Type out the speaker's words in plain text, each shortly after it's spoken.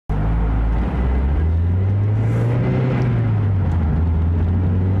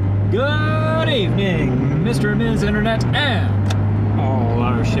Good evening, Mr. and Ms. Internet and all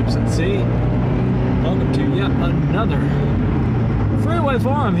our ships at sea. Welcome to yet another Freeway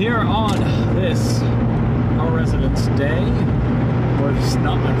Forum here on this, our President's Day. Or it's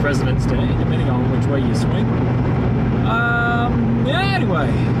not my President's Day, depending on which way you swing. Anyway.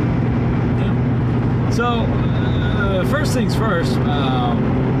 Yeah. So, first things first,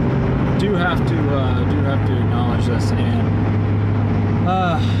 do have to acknowledge this, and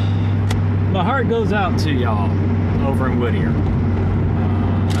my heart goes out to y'all over in Whittier.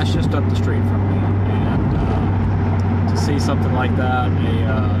 That's just up the street from me, and to see something like that,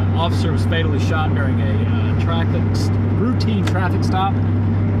 a officer was fatally shot during a routine traffic stop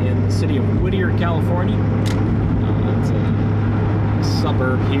in the city of Whittier, California. It's a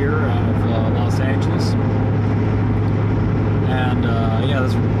suburb here out of Los Angeles, and yeah,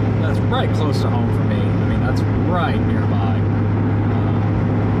 that's right close to home for me. I mean, that's right nearby.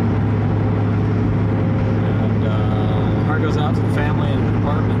 Goes out to the family and the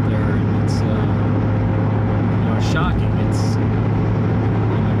department there, and it's shocking. It's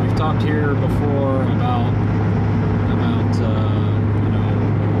we've talked here before about the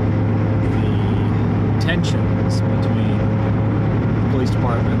tensions between police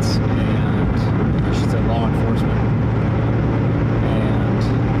departments and, I should say, law enforcement and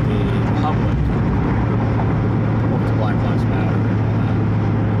the public, with Black Lives Matter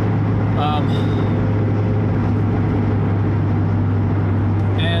and all that.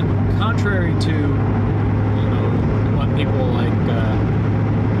 Contrary to what people like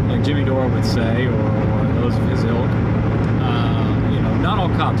Jimmy Dore would say, or those of his ilk, not all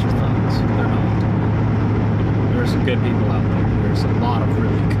cops are thugs. They're not. There are some good people out there. There's a lot of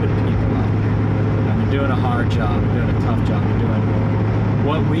really good people out there, and they're doing a hard job. They're doing a tough job. They're doing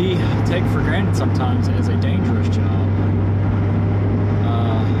what we take for granted sometimes as a dangerous job.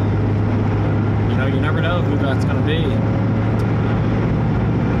 You never know who that's going to be.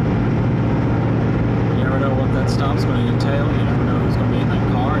 That stop's going to entail. You never know who's going to be in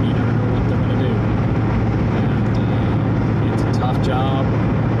that car, and you never know what they're going to do. And it's a tough job.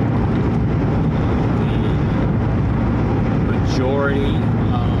 The majority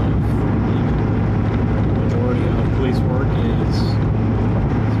of police work is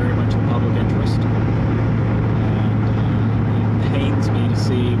very much in public interest, and it pains me to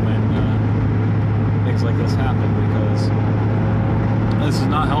see when things like this happen, because this is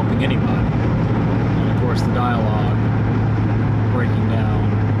not helping anybody. Of course, the dialogue breaking down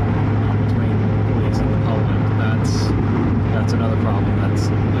between police and the public, that's another problem. That's,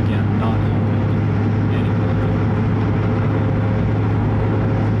 again, not helping anybody.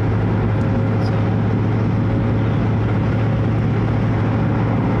 So,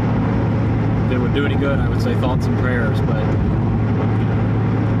 if it would do any good, I would say thoughts and prayers, but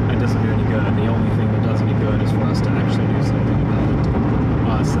that doesn't do any good. The only thing that does any good is for us to actually do something about it.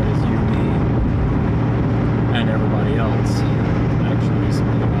 Us, that is you, me, and everybody else actually do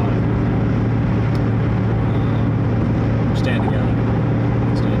something about it. Stand together,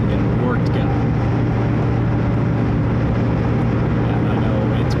 work together. And I know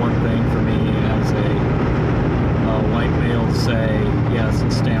it's one thing for me as a white male to say, yes,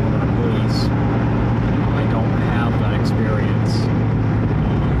 it's stand with our police. I don't have that experience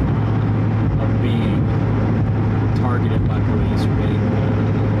of being targeted by police or being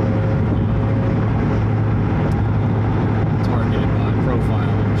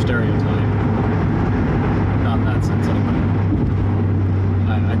profile or stereotype. Not in that sense anyway.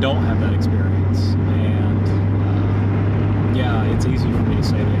 I don't have that experience, and yeah, it's easy for me to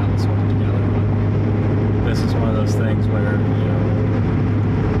say, yeah, let's work together, but this is one of those things where,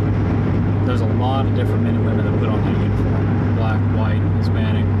 there's a lot of different men and women that put on that uniform. Black, white,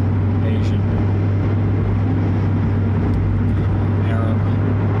 Hispanic, Asian, Arab.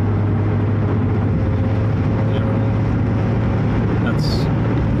 That's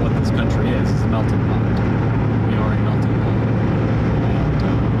what this country is. It's a melting pot. We are a melting pot.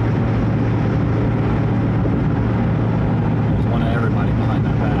 And there's one of everybody behind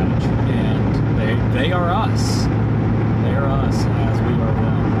that badge. And they are us. They are us as we are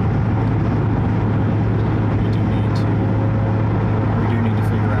them. We do need to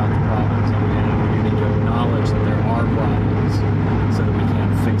figure out the problems that we have. We do need to acknowledge that there are problems so that we can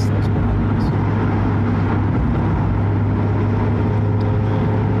fix those problems.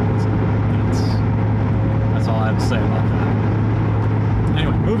 That's all I have to say about that.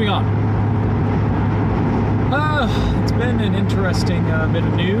 Anyway, moving on. It's been an interesting bit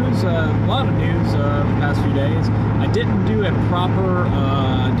of news, a lot of news the past few days. I did not do a proper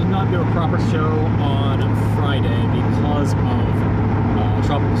show on Friday because of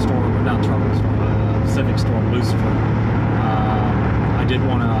tropical storm, or not tropical storm, Pacific storm Lucifer.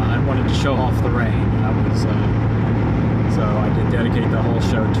 I wanted to show off the rain. That was so I did dedicate the whole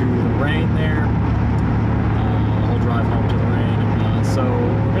show to the rain there. The whole drive home to the rain. So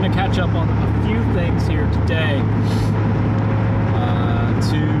we're going to catch up on a few things here today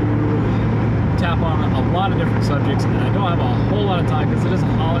to tap on a lot of different subjects, and I don't have a whole lot of time because it is a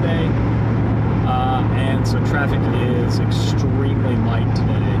holiday, and so traffic is extremely light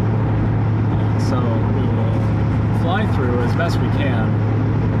today. So we will fly through as best we can.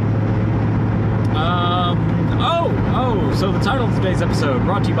 So the title of today's episode,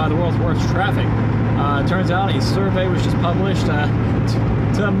 brought to you by the world's worst traffic. Turns out a survey was just published.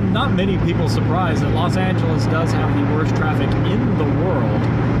 To not many people's surprise, that Los Angeles does have the worst traffic in the world.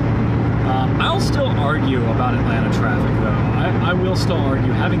 I'll still argue about Atlanta traffic, though. I will still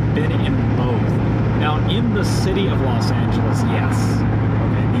argue, having been in both. Now, in the city of Los Angeles, yes.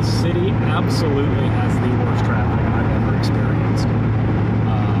 Okay, the city absolutely has the worst traffic I've ever experienced.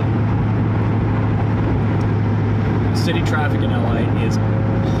 City traffic in LA is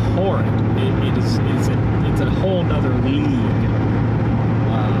horrid. It's a whole nother league.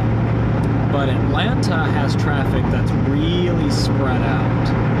 But Atlanta has traffic that's really spread out.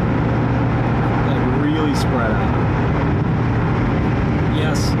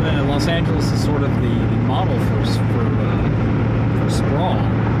 Yes, Los Angeles is sort of the model for sprawl.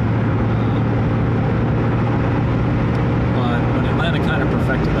 But Atlanta kind of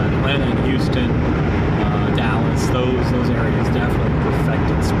perfected that. Atlanta and Houston, Dallas, those areas definitely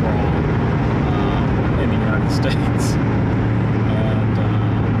perfected sprawl in the United States.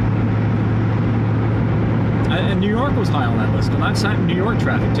 And New York was high on that list, and I've sat in New York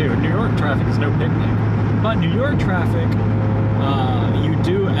traffic too. New York traffic is no picnic. But New York traffic, you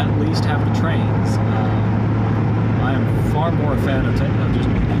do at least have the trains. I am far more a fan of just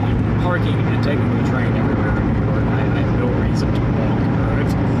parking and taking the train everywhere in New York. I have no reason to walk.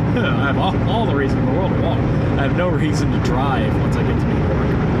 I have all the reason in the world to walk. I have no reason to drive once I get to New York.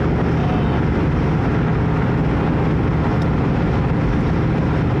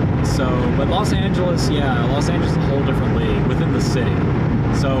 But Los Angeles, Los Angeles is a whole different league within the city.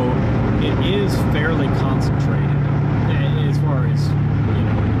 So it is fairly concentrated as far as,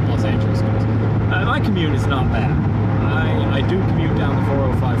 Los Angeles goes. My commute is not bad. I do commute down the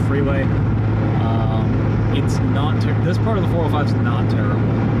 405 freeway. It's not, this part of the 405 is not terrible.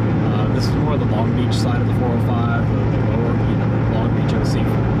 This is more the Long Beach side of the 405, the lower, the Long Beach OC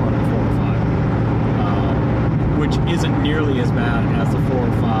part of the 405, which isn't nearly as bad as the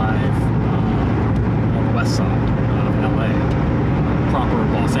 405 west side of LA, proper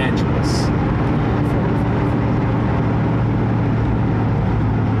Los Angeles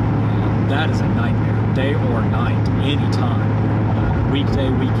 405. That is a nightmare, day or night, anytime. Weekday,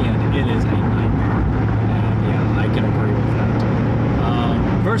 weekend, it is a nightmare. And I can agree with that.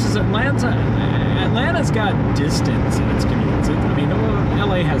 Versus Atlanta, Atlanta's got distance in its commutes.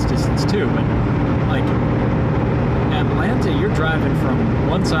 LA has distance too, but like Atlanta, you're driving from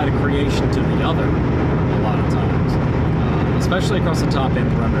one side of creation to the other. A lot of times, especially across the top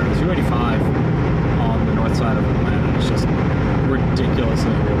end perimeter. 285 on the north side of Atlanta is just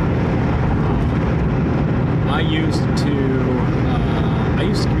ridiculously horrible. I used to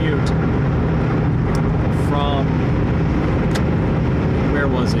commute from, where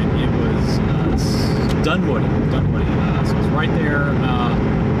was it? It was Dunwoody. So it's right there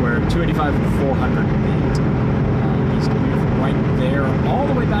where 285 and 400 meet. I used to commute from right there all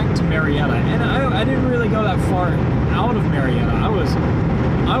the way back to Marietta, and I didn't really go that far out of Marietta. I was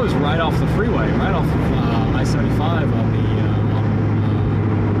right off the freeway, right off of I-75 on the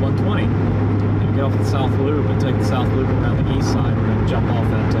 120. You get off the South Loop and take the South Loop around the east side, and then jump off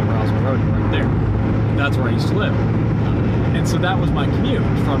at Roswell Road right there. And that's where I used to live. And so that was my commute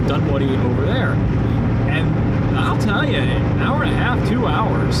from Dunwoody over there. And I'll tell you, an hour and a half, 2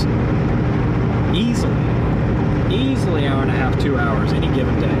 hours, easily hour and a half, 2 hours, any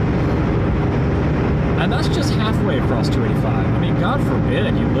given day. And that's just halfway across 285. God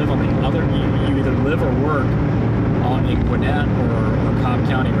forbid you live on the other, you either live or work in Gwinnett or Cobb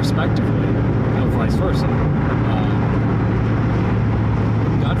County, respectively, or vice versa.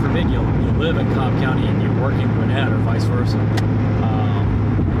 God forbid you live in Cobb County and you work in Gwinnett, or vice versa.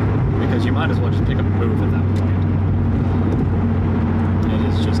 Because you might as well just pick up and move at that point. It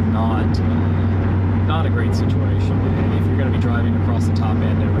is just not a great situation. And if you're going to be driving across the top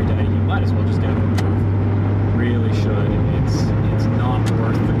end every day, you might as well just get up and move. Really should. It's not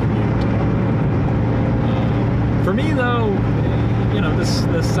worth the commute. For me, though,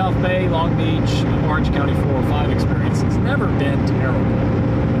 this South Bay, Long Beach, Orange County 405 experience has never been terrible.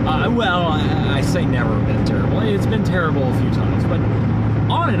 Well, I say never been terrible. It's been terrible a few times, but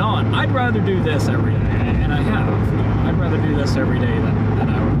on and on. I'd rather do this every day, and I have. I'd rather do this every day than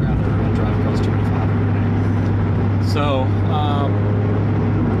I would rather drive across 25 every day. So,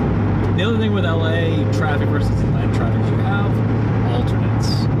 the other thing with LA traffic versus Atlanta traffic is you have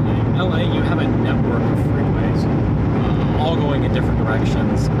alternates. In LA, you have a network of freeways, all going in different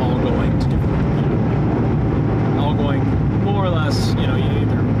directions, all going to different, all going more or less,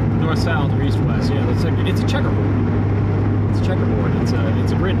 either north, south, or east, west. It's a checkerboard. It's a checkerboard. It's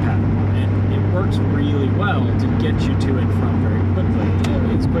a grid pattern, and it works really well to get you to and from very quickly,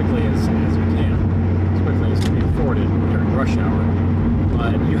 as quickly as you can, as quickly as can be afforded during rush hour.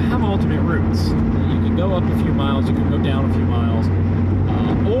 But you have alternate routes. You can go up a few miles, you can go down a few miles,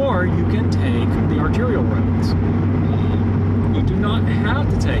 or you can take the arterial roads. You do not have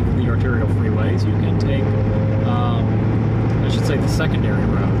to take the arterial freeways. You can take, I should say, the secondary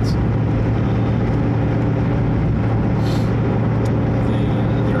roads.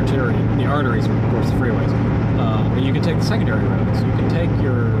 The arteries are, of course, the freeways. But you can take the secondary roads. You can take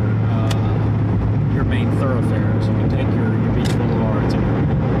your main thoroughfares. You can take your beach boulevards and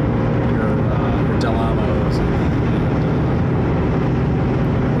your Del Amos and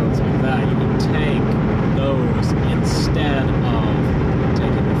roads like that. You can take those instead of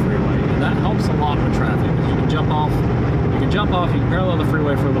taking the freeway, and that helps a lot with traffic. You can jump off. You can parallel the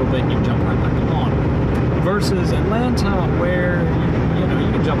freeway for a little bit, and you can jump right back on. Versus Atlanta, where you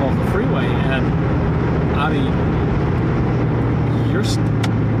can jump off the freeway, and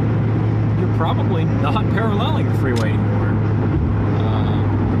you're probably not paralleling the freeway anymore.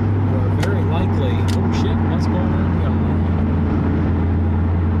 You're very likely. Oh shit! What's going on?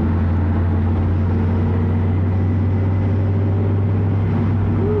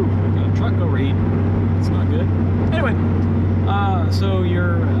 Got a truck overheat. It's not good. Anyway, so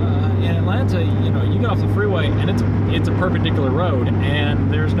you're in Atlanta. You get off the freeway, and it's a perpendicular road,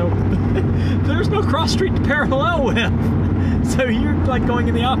 and there's no there's no cross street to parallel with. So you're like going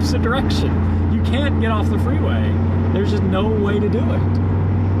in the opposite direction. You can't get off the freeway. There's just no way to do it.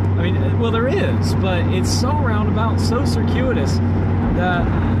 Well, there is, but it's so roundabout, so circuitous that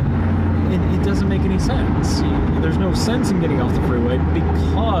it doesn't make any sense. There's no sense in getting off the freeway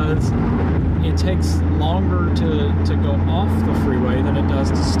because it takes longer to go off the freeway than it does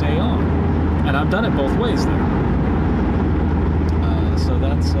to stay on. And I've done it both ways there. So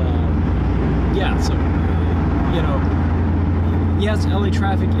that's, yeah, so, yes, LA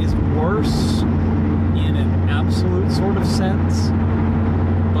traffic is worse in an absolute sort of sense,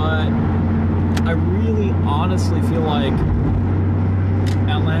 but I really honestly feel like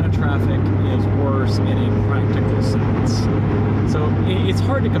Atlanta traffic is worse in a practical sense. So it's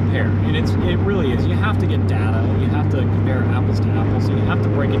hard to compare, and it really is. You have to get data, you have to compare apples to apples, and you have to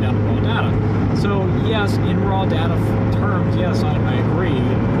break it down to raw data. So yes, in raw data terms, yes, I agree.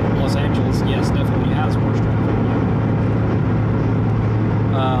 Los Angeles, yes, definitely has worse traffic.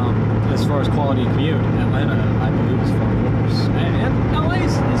 As far as quality of commute, Atlanta, I believe, is far worse. And LA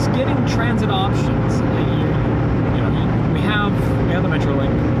is getting transit options. We have the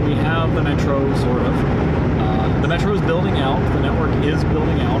Metrolink, we have the Metro, sort of. The Metro is building out, the network is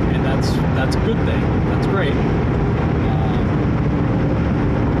building out, and that's a good thing. That's great.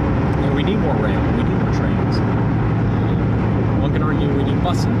 We need more rail, we need more trains. One can argue we need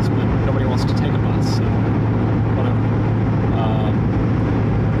buses, but nobody wants to take a bus, so whatever.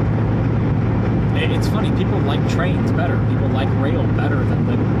 It's funny, people like trains better. People like rail better than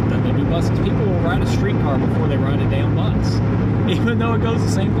they do buses. People will ride a streetcar before they ride a damn bus, even though it goes the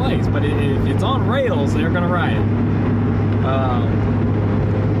same place. But if it's on rails, they're going to ride it.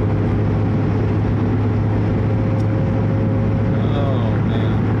 Oh,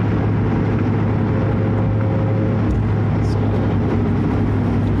 man. So,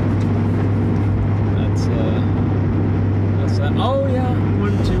 that's that. Oh, yeah.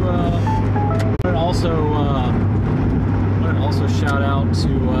 Also shout out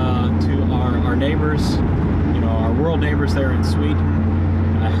to our neighbors, our world neighbors there in Sweden.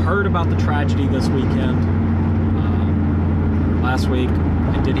 I heard about the tragedy this weekend. Last week,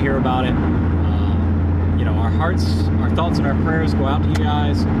 I did hear about it. Our hearts, our thoughts, and our prayers go out to you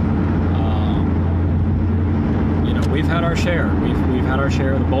guys. We've had our share. We've had our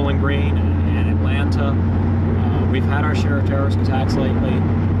share of the Bowling Green and Atlanta. We've had our share of terrorist attacks lately.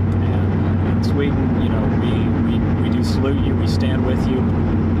 And Sweden, we do salute you. We stand with you.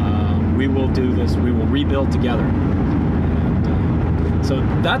 We will do this. We will rebuild together. And So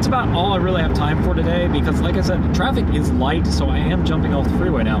that's about all I really have time for today, because like I said, traffic is light, so I am jumping off the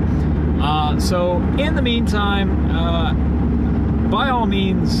freeway now. So in the meantime, by all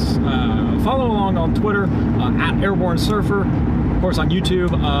means, follow along on Twitter, at Airborne Surfer. Of course, on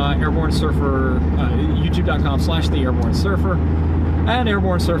YouTube, Airborne Surfer, youtube.com/The Airborne Surfer, and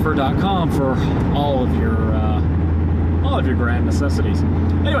airbornesurfer.com for all of your grand necessities.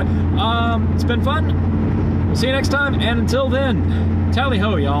 Anyway, it's been fun. We'll see you next time, and until then, tally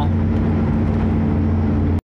ho, y'all.